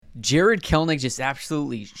Jared Kelenic just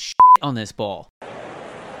absolutely shit on this ball.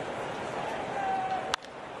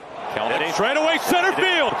 Kelenic straight away center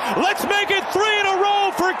field. Let's make it 3 in a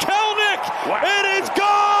row for Kelenic. Wow. It is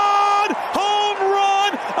gone. Home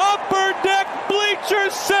run, upper deck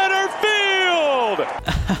bleachers, center field.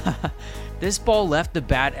 This ball left the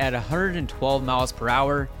bat at 112 miles per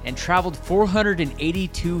hour and traveled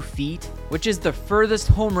 482 feet, which is the furthest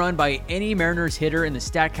home run by any Mariners hitter in the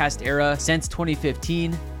STATCAST era since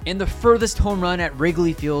 2015, and the furthest home run at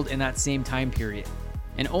Wrigley Field in that same time period.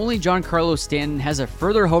 And only Giancarlo Stanton has a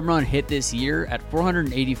further home run hit this year at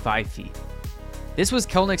 485 feet. This was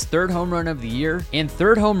Kelenic's third home run of the year and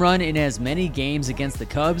third home run in as many games against the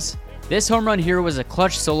Cubs. This home run here was a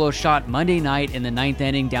clutch solo shot Monday night in the 9th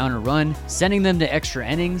inning down a run, sending them to extra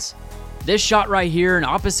innings. This shot right here, an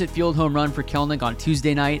opposite field home run for Kelenic on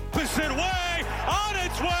Tuesday night. Opposite way, on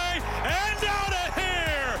its way, and out of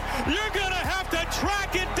here. You're going to have to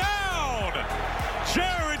track it down.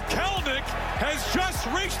 Jared Kelenic has just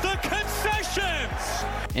reached the concessions.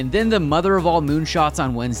 And then the mother of all moonshots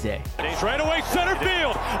on Wednesday. And he's right away center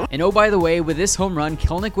field. And oh, by the way, with this home run,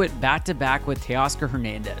 Kelenic went back-to-back with Teoscar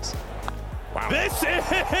Hernandez. Wow. This is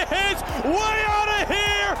way out of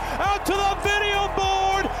here, out to the video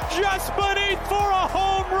board, just beneath for a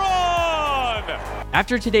home run.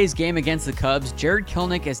 After today's game against the Cubs, Jared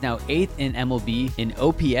Kelenic is now 8th in MLB in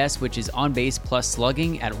OPS, which is on base plus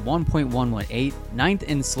slugging at 1.118, 9th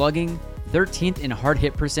in slugging, 13th in hard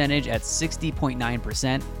hit percentage at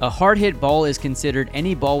 60.9%. A hard hit ball is considered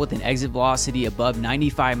any ball with an exit velocity above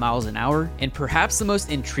 95 miles an hour. And perhaps the most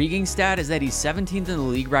intriguing stat is that he's 17th in the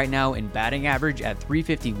league right now in batting average at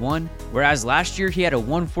 351, whereas last year he had a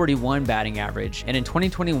 141 batting average, and in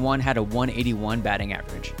 2021 had a 181 batting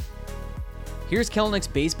average. Here's Kelenic's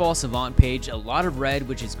baseball savant page, a lot of red,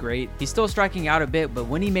 which is great. He's still striking out a bit, but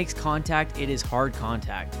when he makes contact, it is hard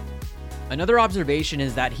contact. Another observation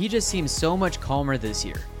is that he just seems so much calmer this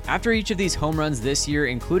year. After each of these home runs this year,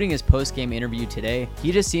 including his post-game interview today,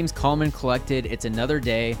 he just seems calm and collected. It's another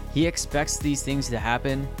day. He expects these things to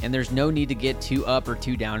happen, and there's no need to get too up or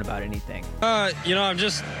too down about anything. I'm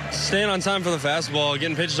just staying on time for the fastball,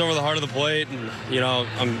 getting pitches over the heart of the plate, and,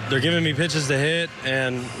 they're giving me pitches to hit,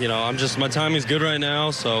 and, my timing's good right now,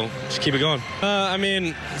 so just keep it going.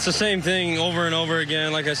 It's the same thing over and over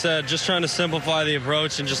again. Like I said, just trying to simplify the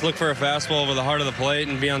approach and just look for a fastball over the heart of the plate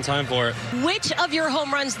and be on time for it. Which of your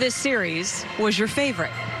home runs this series was your favorite?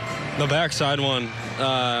 The backside one,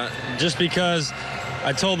 just because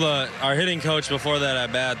I told our hitting coach before that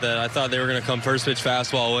at bat that I thought they were going to come first pitch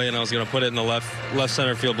fastball away and I was going to put it in the left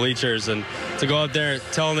center field bleachers, and to go up there,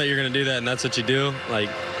 tell them that you're going to do that and that's what you do, that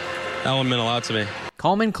one meant a lot to me.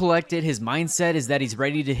 Calm and collected, his mindset is that he's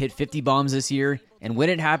ready to hit 50 bombs this year, and when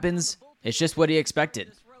it happens, it's just what he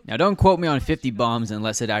expected. Now don't quote me on 50 bombs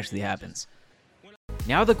unless it actually happens.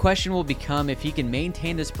 Now the question will become if he can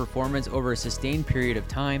maintain this performance over a sustained period of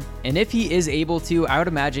time, and if he is able to, I would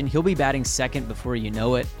imagine he'll be batting second before you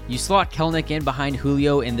know it. You slot Kelenic in behind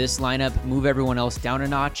Julio in this lineup, move everyone else down a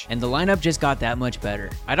notch, and the lineup just got that much better.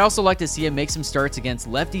 I'd also like to see him make some starts against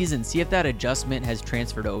lefties and see if that adjustment has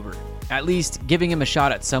transferred over, at least giving him a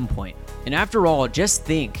shot at some point. And after all, just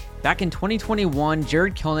think, back in 2021,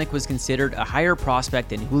 Jared Kelenic was considered a higher prospect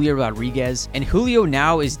than Julio Rodriguez, and Julio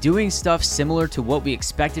now is doing stuff similar to what we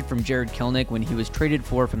expected from Jared Kelenic when he was traded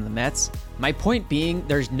for from the Mets. My point being,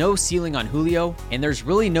 there's no ceiling on Julio, and there's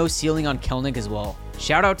really no ceiling on Kelenic as well.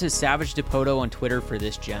 Shout out to Savage Dipoto on Twitter for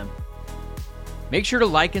this gem. Make sure to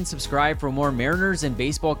like and subscribe for more Mariners and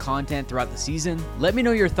baseball content throughout the season. Let me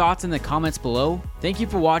know your thoughts in the comments below. Thank you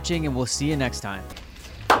for watching, and we'll see you next time.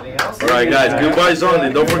 All right, guys, goodbye,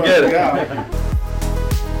 Zonny. Don't forget it.